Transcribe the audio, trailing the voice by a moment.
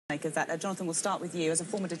Of that. Jonathan, we'll start with you as a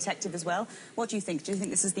former detective as well. What do you think? Do you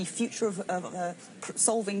think this is the future of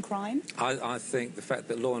solving crime? I think the fact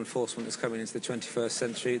that law enforcement is coming into the 21st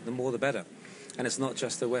century, the more the better. And it's not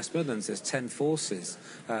just the West Midlands. There's 10 forces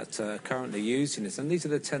that are currently using this. And these are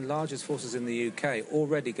the 10 largest forces in the UK,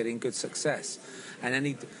 already getting good success. And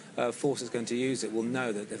any force that's going to use it will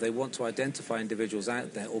know that if they want to identify individuals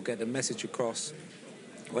out there or get a message across,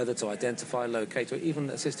 whether to identify, locate, or even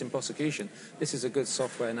assist in prosecution, this is a good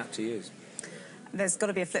software and app to use. There's got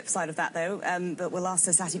to be a flip side of that, though, but we'll ask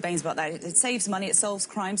Satty Baines about that. It saves money, it solves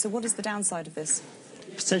crime, so what is the downside of this?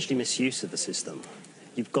 Potentially misuse of the system.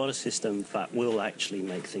 You've got a system that will actually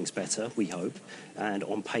make things better, we hope, and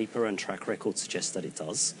on paper and track record suggests that it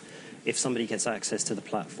does. If somebody gets access to the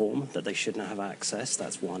platform that they shouldn't have access,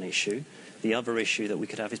 that's one issue. The other issue that we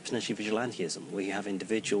could have is potentially vigilantism, where you have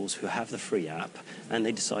individuals who have the free app and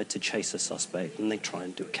they decide to chase a suspect and they try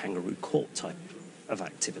and do a kangaroo court type of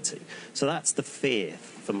activity. So that's the fear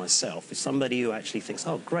for myself, is somebody who actually thinks,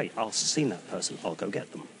 oh, great, I've seen that person, I'll go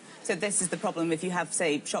get them. So this is the problem if you have,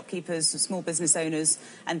 say, shopkeepers, small business owners,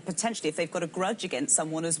 and potentially if they've got a grudge against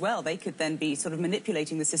someone as well, they could then be sort of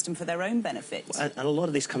manipulating the system for their own benefit. And a lot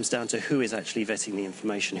of this comes down to who is actually vetting the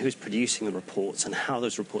information, who's producing the reports, and how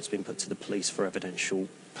those reports have been put to the police for evidential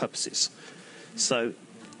purposes. So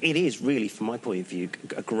it is really, from my point of view,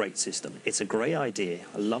 a great system. It's a great idea.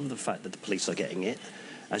 I love the fact that the police are getting it.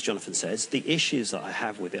 As Jonathan says, the issues that I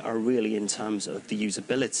have with it are really in terms of the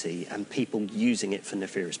usability and people using it for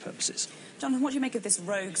nefarious purposes. Jonathan, what do you make of this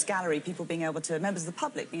rogues gallery, people being able to, members of the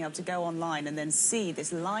public being able to go online and then see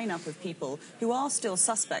this lineup of people who are still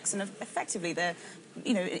suspects and effectively they're,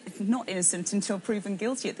 you know, not innocent until proven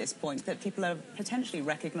guilty at this point, that people are potentially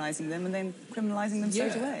recognising them and then criminalising them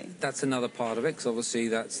straight away? That's another part of it, because obviously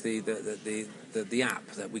that's the app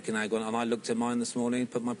that we can now go on. And I looked at mine this morning,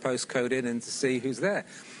 put my postcode in and to see who's there.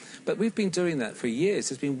 But we've been doing that for years.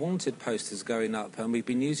 There's been wanted posters going up and we've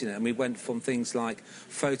been using it. And we went from things like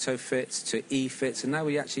photo fits to e-fits, and now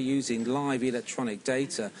we're actually using live electronic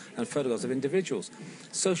data and photographs of individuals.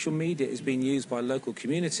 Social media is being used by local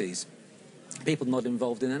communities, people not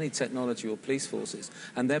involved in any technology or police forces,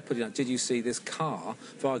 and they're putting up, did you see this car,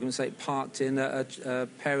 for argument's sake, parked in a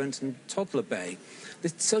parent and toddler bay? The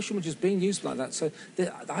social media is being used like that, so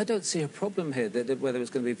I don't see a problem here, that whether it's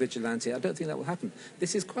going to be vigilante. I don't think that will happen.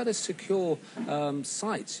 This is quite a secure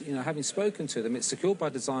site. You know, having spoken to them, it's secure by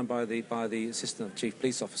design by the assistant chief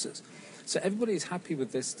police officers. So everybody is happy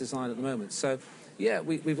with this design at the moment. So yeah,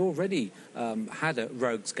 we've already had a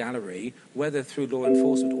rogues gallery, whether through law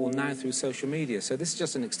enforcement or now through social media. So this is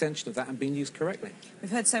just an extension of that and being used correctly.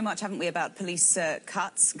 We've heard so much, haven't we, about police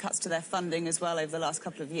cuts to their funding as well over the last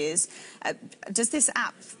couple of years. Does this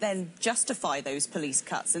app then justify those police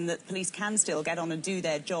cuts, and that police can still get on and do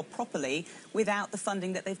their job properly without the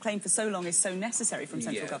funding that they've claimed for so long is so necessary from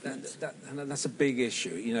central government? And that's a big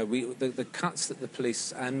issue. You know, the cuts that the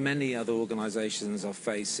police and many other organisations are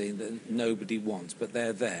facing that nobody wants, but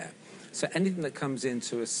they're there. So anything that comes in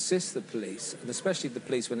to assist the police, and especially the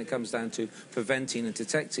police when it comes down to preventing and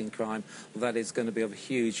detecting crime, well, that is going to be of a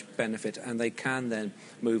huge benefit, and they can then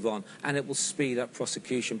move on. And it will speed up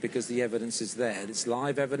prosecution because the evidence is there. It's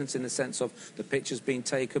live evidence in the sense of the pictures being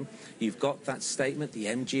taken. You've got that statement, the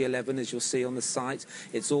MG11, as you'll see on the site.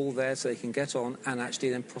 It's all there so they can get on and actually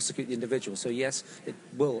then prosecute the individual. So yes, it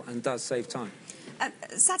will and does save time.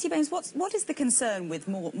 Satty Baines, what is the concern with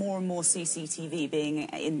more and more CCTV being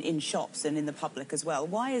in shops and in the public as well?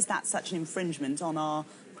 Why is that such an infringement on our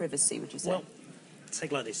privacy, would you say? Well,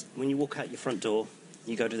 take it like this. When you walk out your front door,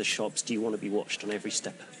 you go to the shops, do you want to be watched on every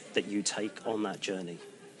step that you take on that journey?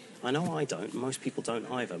 I know I don't. Most people don't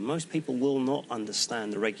either. Most people will not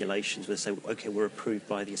understand the regulations where they say, OK, we're approved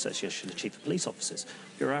by the Association of Chief of Police Officers.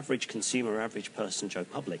 Your average consumer, average person, Joe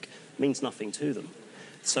Public, means nothing to them.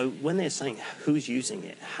 So when they're saying, who's using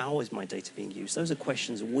it, how is my data being used, those are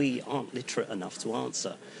questions we aren't literate enough to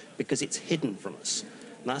answer because it's hidden from us.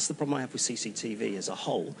 And that's the problem I have with CCTV as a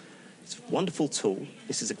whole. It's a wonderful tool.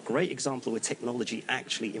 This is a great example where technology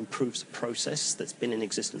actually improves a process that's been in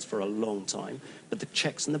existence for a long time, but the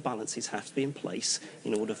checks and the balances have to be in place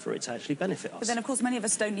in order for it to actually benefit us. But then, of course, many of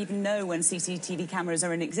us don't even know when CCTV cameras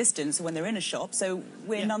are in existence or when they're in a shop, so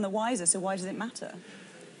we're none the wiser, so why does it matter?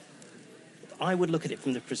 I would look at it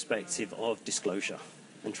from the perspective of disclosure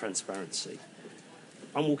and transparency.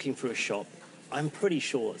 I'm walking through a shop. I'm pretty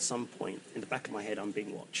sure at some point in the back of my head I'm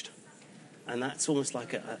being watched. And that's almost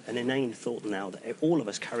like an inane thought now that all of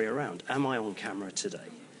us carry around. Am I on camera today?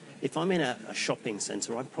 If I'm in a shopping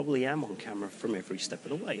centre, I probably am on camera from every step of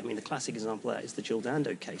the way. I mean, the classic example of that is the Jill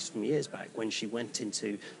Dando case from years back when she went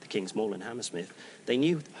into the King's Mall in Hammersmith. They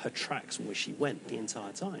knew her tracks where she went the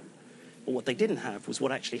entire time. But what they didn't have was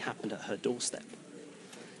what actually happened at her doorstep.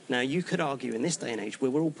 Now, you could argue in this day and age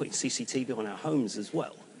where we're all putting CCTV on our homes as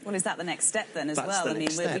well. Well, is that the next step then as That's well? the I mean,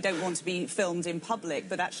 next we step. don't want to be filmed in public,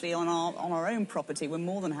 but actually on our own property, we're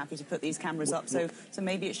more than happy to put these cameras up. So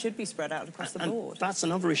maybe it should be spread out across the board. That's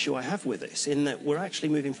another issue I have with this, in that we're actually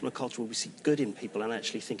moving from a culture where we see good in people and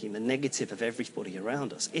actually thinking the negative of everybody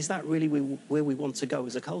around us. Is that really where we want to go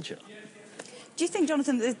as a culture? Do you think,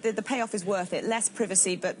 Jonathan, the payoff is worth it? Less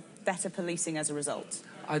privacy, but better policing as a result?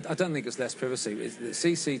 I don't think it's less privacy. It's the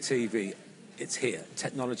CCTV. It's here.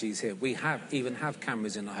 Technology is here. We even have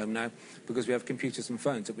cameras in our home now because we have computers and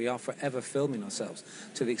phones that we are forever filming ourselves,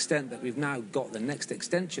 to the extent that we've now got the next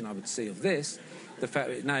extension, I would say, of this, the fact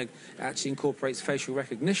that it now actually incorporates facial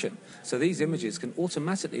recognition. So these images can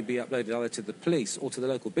automatically be uploaded either to the police or to the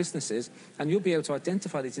local businesses, and you'll be able to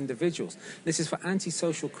identify these individuals. This is for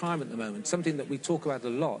anti-social crime at the moment, something that we talk about a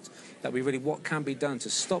lot, that we really, what can be done to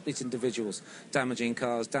stop these individuals damaging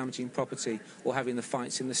cars, damaging property, or having the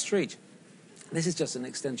fights in the street. This is just an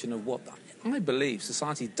extension of what I believe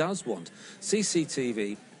society does want.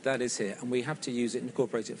 CCTV, that is here, and we have to use it and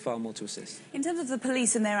incorporate it far more to assist. In terms of the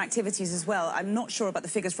police and their activities as well, I'm not sure about the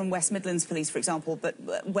figures from West Midlands Police, for example, but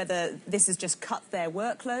whether this has just cut their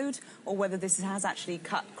workload or whether this has actually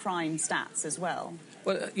cut crime stats as well.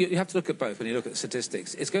 Well, you have to look at both when you look at the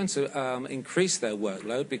statistics. It's going to increase their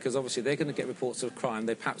workload because obviously they're going to get reports of crime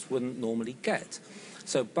they perhaps wouldn't normally get.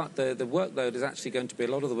 So, but the workload is actually going to be a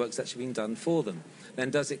lot of the work's actually been done for them. Then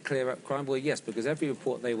does it clear up crime? Well, yes, because every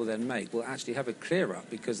report they will then make will actually have a clear up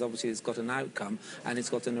because obviously it's got an outcome and it's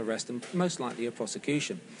got an arrest and most likely a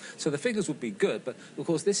prosecution. So the figures would be good, but of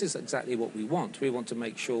course this is exactly what we want. We want to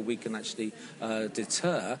make sure we can actually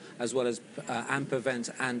deter as well as and prevent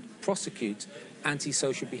and prosecute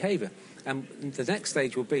antisocial behaviour. And the next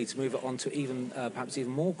stage will be to move it on to even perhaps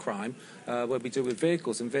even more crime, where we do with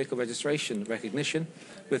vehicles and vehicle registration recognition.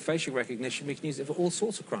 With facial recognition, we can use it for all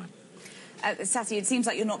sorts of crime. Sati, it seems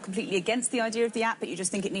like you're not completely against the idea of the app, but you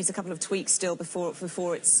just think it needs a couple of tweaks still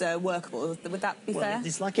before it's workable. Would that be fair?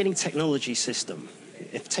 It's like any technology system.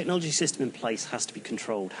 If technology system in place has to be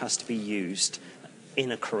controlled, has to be used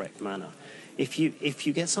in a correct manner. If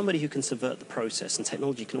you get somebody who can subvert the process, and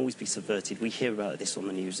technology can always be subverted, we hear about this on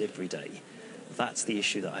the news every day. That's the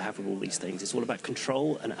issue that I have with all these things. It's all about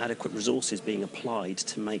control and adequate resources being applied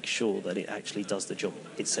to make sure that it actually does the job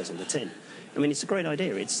it says on the tin. I mean, it's a great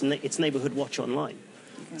idea. It's Neighbourhood Watch online.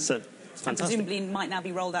 Okay. So it's fantastic. And presumably might now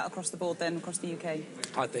be rolled out across the board then, across the UK?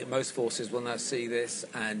 I think most forces will now see this,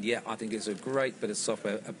 and yeah, I think it's a great bit of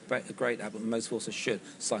software, a great app, and most forces should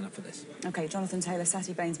sign up for this. OK, Jonathan Taylor,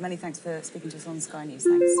 Sati Baines, many thanks for speaking to us on Sky News.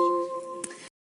 Thanks.